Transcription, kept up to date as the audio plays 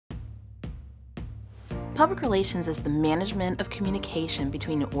Public relations is the management of communication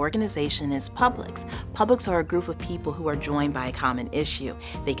between an organization and its publics. Publics are a group of people who are joined by a common issue.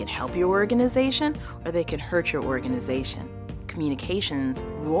 They can help your organization or they can hurt your organization. Communications'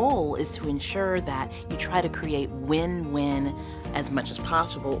 role is to ensure that you try to create win-win as much as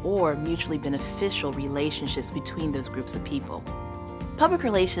possible or mutually beneficial relationships between those groups of people. Public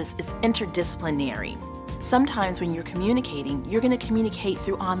relations is interdisciplinary. Sometimes when you're communicating, you're going to communicate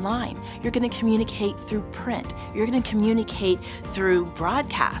through online, you're going to communicate through print, you're going to communicate through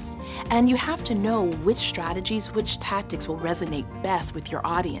broadcast, and you have to know which strategies, which tactics will resonate best with your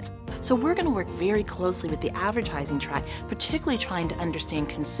audience. So we're going to work very closely with the advertising track, particularly trying to understand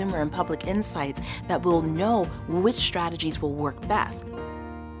consumer and public insights that will know which strategies will work best.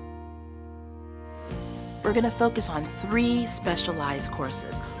 We're going to focus on 3 specialized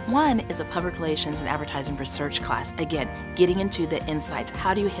courses. One is a public relations and advertising research class. Again, getting into the insights.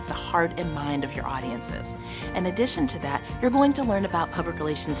 How do you hit the heart and mind of your audiences? In addition to that, you're going to learn about public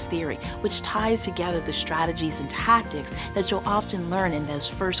relations theory, which ties together the strategies and tactics that you'll often learn in those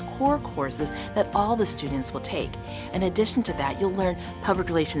first core courses that all the students will take. In addition to that, you'll learn public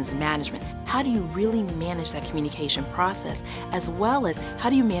relations management. How do you really manage that communication process, as well as how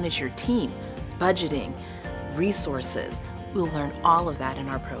do you manage your team? Budgeting, resources. We'll learn all of that in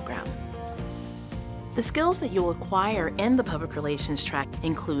our program. The skills that you'll acquire in the public relations track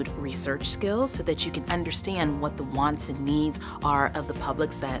include research skills so that you can understand what the wants and needs are of the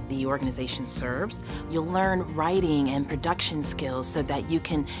publics that the organization serves. You'll learn writing and production skills so that you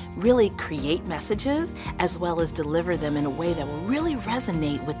can really create messages as well as deliver them in a way that will really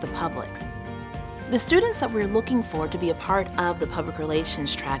resonate with the publics. The students that we're looking for to be a part of the public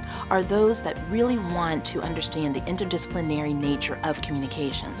relations track are those that really want to understand the interdisciplinary nature of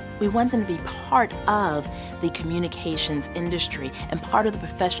communications. We want them to be part of the communications industry and part of the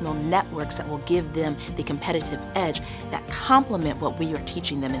professional networks that will give them the competitive edge that complement what we are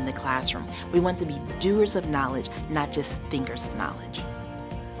teaching them in the classroom. We want them to be doers of knowledge, not just thinkers of knowledge.